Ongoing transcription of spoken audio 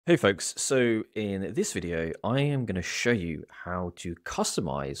Hey folks, so in this video, I am going to show you how to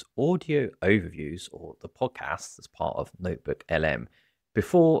customize audio overviews or the podcasts as part of NotebookLM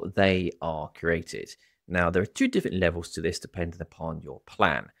before they are created. Now, there are two different levels to this depending upon your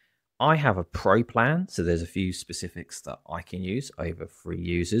plan. I have a pro plan, so there's a few specifics that I can use over free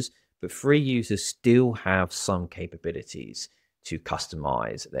users, but free users still have some capabilities to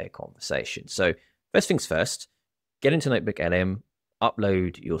customize their conversation. So, first things first, get into NotebookLM,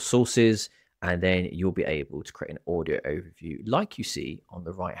 upload your sources, and then you'll be able to create an audio overview like you see on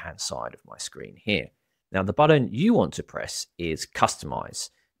the right hand side of my screen here. Now, the button you want to press is Customize.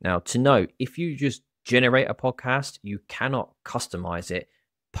 Now, to note, if you just generate a podcast, you cannot customize it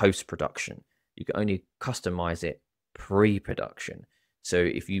post production. You can only customize it pre production. So,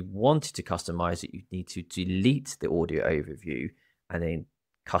 if you wanted to customize it, you need to delete the audio overview and then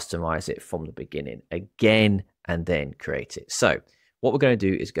customize it from the beginning again and then create it. So, what we're going to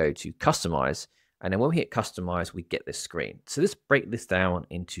do is go to Customize, and then when we hit Customize, we get this screen. So let's break this down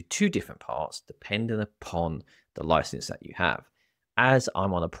into two different parts depending upon the license that you have. As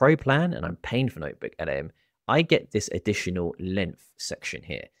I'm on a pro plan and I'm paying for NotebookLM, I get this additional length section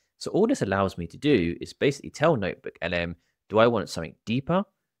here. So all this allows me to do is basically tell NotebookLM, do I want something deeper?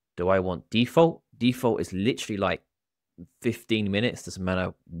 Do I want default? Default is literally like 15 minutes, doesn't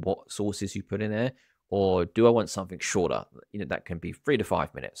matter what sources you put in there. Or do I want something shorter? That can be 3 to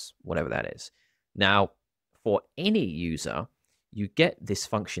 5 minutes, whatever that is. Now, for any user, you get this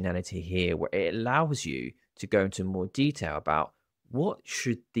functionality here where it allows you to go into more detail about what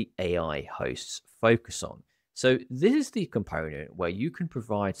should the AI hosts focus on. So this is the component where you can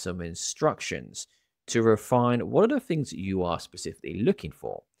provide some instructions to refine what are the things that you are specifically looking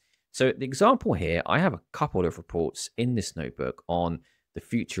for. So the example here, I have a couple of reports in this notebook on the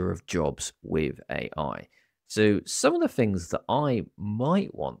future of jobs with AI. So some of the things that I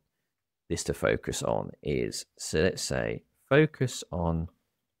might want this to focus on is, so let's say, focus on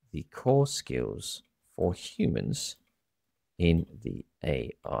the core skills for humans in the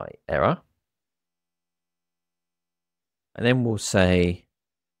AI era. And then we'll say,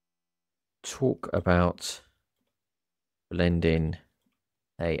 talk about blending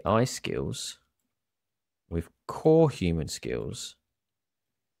AI skills with core human skills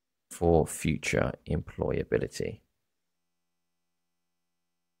for future employability.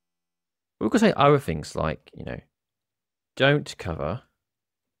 We could say other things like, don't cover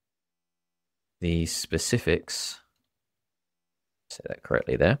the specifics, say that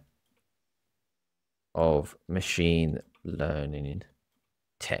correctly there, of machine learning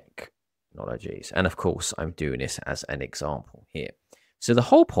technologies. And of course, I'm doing this as an example here. So the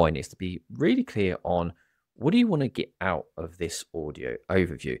whole point is to be really clear on what do you want to get out of this audio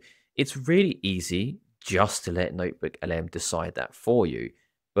overview. It's really easy just to let NotebookLM decide that for you,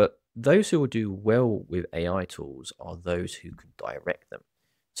 but those who will do well with AI tools are those who can direct them.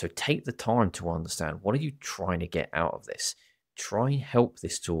 So take the time to understand, what are you trying to get out of this? Try and help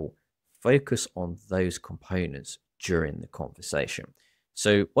this tool focus on those components during the conversation.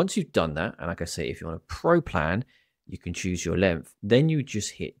 So once you've done that, and like I say, if you're on a pro plan, you can choose your length, then you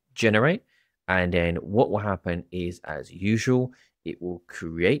just hit generate. And then what will happen is, as usual, it will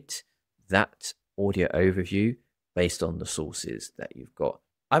create that audio overview based on the sources that you've got.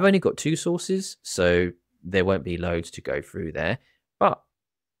 I've only got 2 sources, so there won't be loads to go through there, but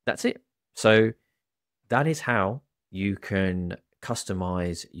that's it. So that is how you can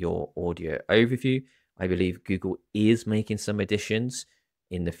customize your audio overview. I believe Google is making some additions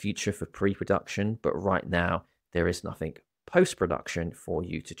in the future for pre-production, but right now there is nothing post-production for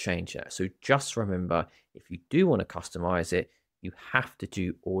you to change that. So just remember, if you do want to customize it, you have to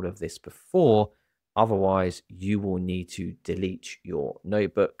do all of this before. Otherwise, you will need to delete your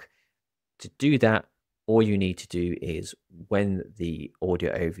notebook. To do that, all you need to do is, when the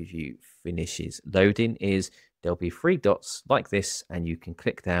audio overview finishes loading, is there'll be 3 dots like this, and you can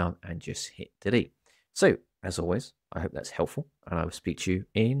click down and just hit delete. So as always, I hope that's helpful, and I will speak to you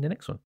in the next one.